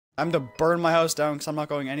I'm to burn my house down because I'm not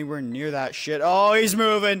going anywhere near that shit. Oh, he's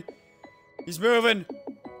moving. He's moving.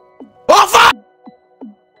 Oh, fuck!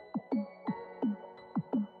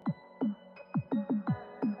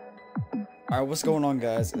 Alright, what's going on,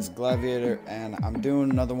 guys? It's Glaviator, and I'm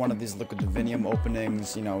doing another one of these liquid Divinium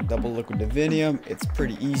openings, you know, double liquid Divinium. It's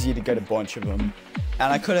pretty easy to get a bunch of them.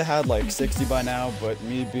 And I could have had like 60 by now, but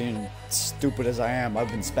me being stupid as I am, I've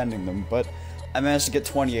been spending them. But I managed to get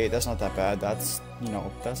 28. That's not that bad. That's, you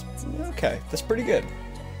know, that's okay. That's pretty good.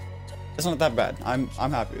 It's not that bad. I'm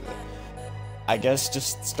happy with it. I guess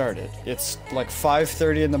just start it. It's like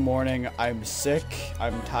 5:30 in the morning. I'm sick.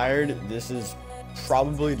 I'm tired. This is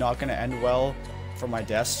probably not going to end well for my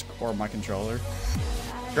desk or my controller.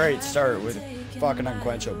 Great start with fucking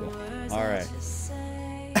unquenchable. Alright.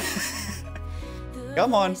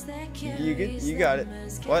 Come on. You got it.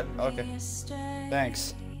 What? Okay.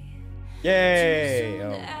 Thanks. Yay!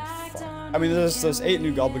 Oh, fuck. I mean, there's those 8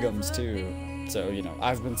 new gobblegums too. So, you know,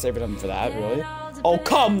 I've been saving them for that, really. Oh,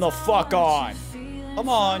 come the fuck on! Come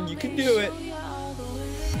on, you can do it.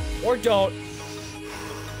 Or don't.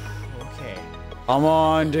 Okay. Come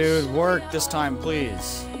on, dude. Work this time,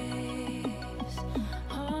 please.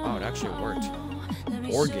 Oh, it actually worked.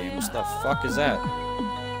 Board games? The fuck is that?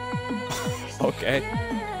 Okay.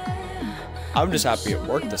 I'm just happy it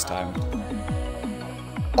worked this time.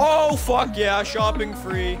 Oh, fuck yeah. Shopping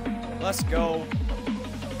free. Let's go.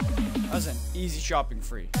 That was an easy shopping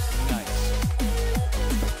free. Nice.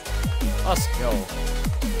 Let's go.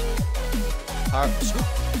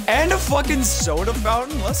 And a fucking soda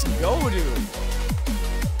fountain? Let's go, dude.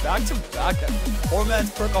 Back to back. Poor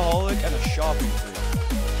man's perkaholic and a shopping free.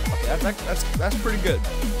 Okay, that's pretty good.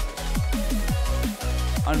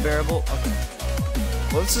 Unbearable. Okay.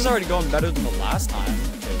 Well, this is already going better than the last time.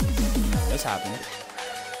 This happened.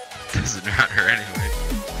 Doesn't matter anyway.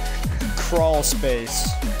 Crawl space.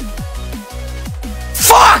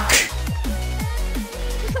 Fuck!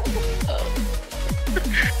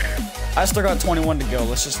 I still got 21 to go.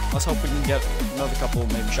 Let's hope we can get another couple,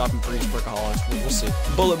 maybe shopping freeze, workaholics. We'll see.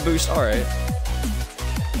 Bullet boost, alright.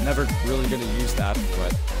 Never really gonna use that,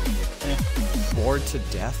 but bored to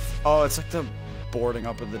death. Oh, it's like the boarding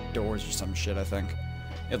up of the doors or some shit, I think.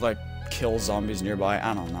 It like kills zombies nearby.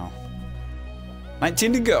 I don't know.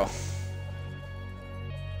 19 to go.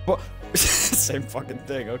 What? Same fucking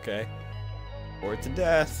thing, okay. Bored to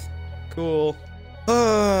death. Cool.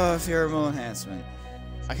 Pheromone enhancement.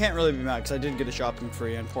 I can't really be mad because I did get a shopping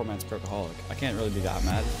free and poor man's perkaholic. I can't really be that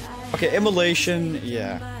mad. Okay, immolation,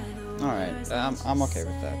 yeah. Alright, I'm okay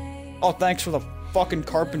with that. Oh, thanks for the fucking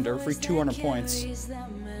carpenter, free 200 points.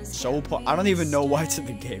 I don't even know why it's in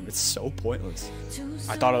the game. It's so pointless.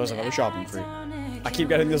 I thought it was another shopping free. I keep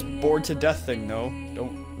getting this bored to death thing though.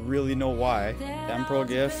 Don't really know why. Temporal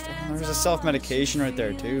gift. Oh, there's a self-medication right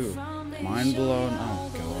there too. Mind blown.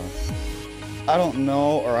 Oh god. I don't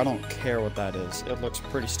know, or I don't care what that is. It looks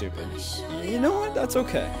pretty stupid. You know what? That's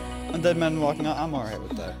okay. Undead men walking out. I'm alright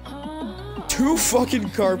with that. 2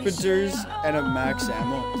 fucking carpenters and a max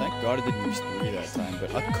ammo. Thank god I didn't use 3 that time,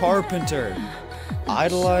 but a carpenter.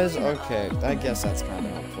 Idolize? Okay, I guess that's kind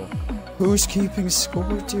of helpful. Who's keeping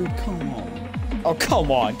score? Dude, come on. Oh,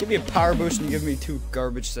 come on. Give me a power boost and give me 2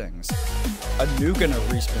 garbage things. A nuke and a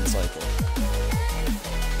respawn cycle.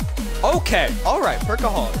 Okay, alright,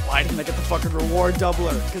 perkaholic. Why didn't I get the fucking reward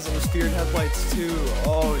doubler? Because it was feared headlights too.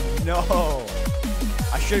 Oh no.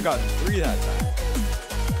 I should have gotten 3 that time.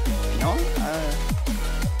 You know what?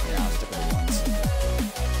 Yeah, I'll stick with the 1s.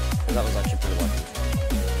 Because that was actually pretty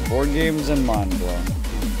lucky. Board games and mind blown.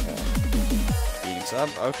 Okay. Eating sub?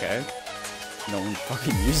 Okay. No one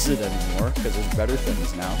fucking uses it anymore because there's better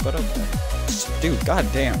things now, but okay. Dude,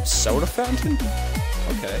 goddamn, soda fountain?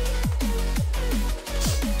 Okay.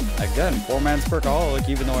 Again, poor man's perkaholic,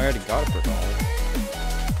 even though I already got a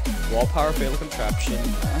perkaholic. Wall power, fatal contraption.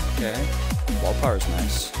 Okay. Wall power's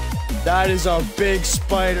nice. That is a big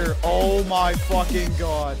spider. Oh my fucking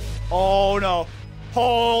god. Oh no.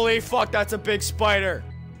 Holy fuck, that's a big spider.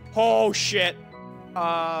 Oh shit.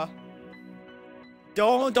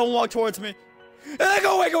 Don't walk towards me.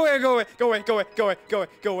 Go away, go away, go away, go away, go away, go away, go away,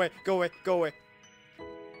 go away, go away, go away.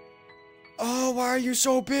 Oh, why are you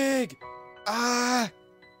so big?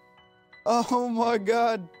 Oh my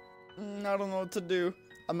god. I don't know what to do.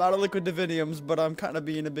 I'm out of liquid diviniums, but I'm kind of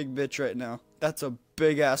being a big bitch right now. That's a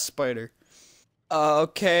big ass spider.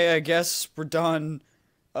 Okay, I guess we're done.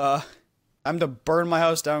 I'm to burn my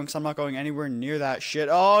house down because I'm not going anywhere near that shit.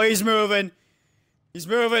 Oh, he's moving. He's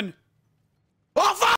moving. Oh, fuck!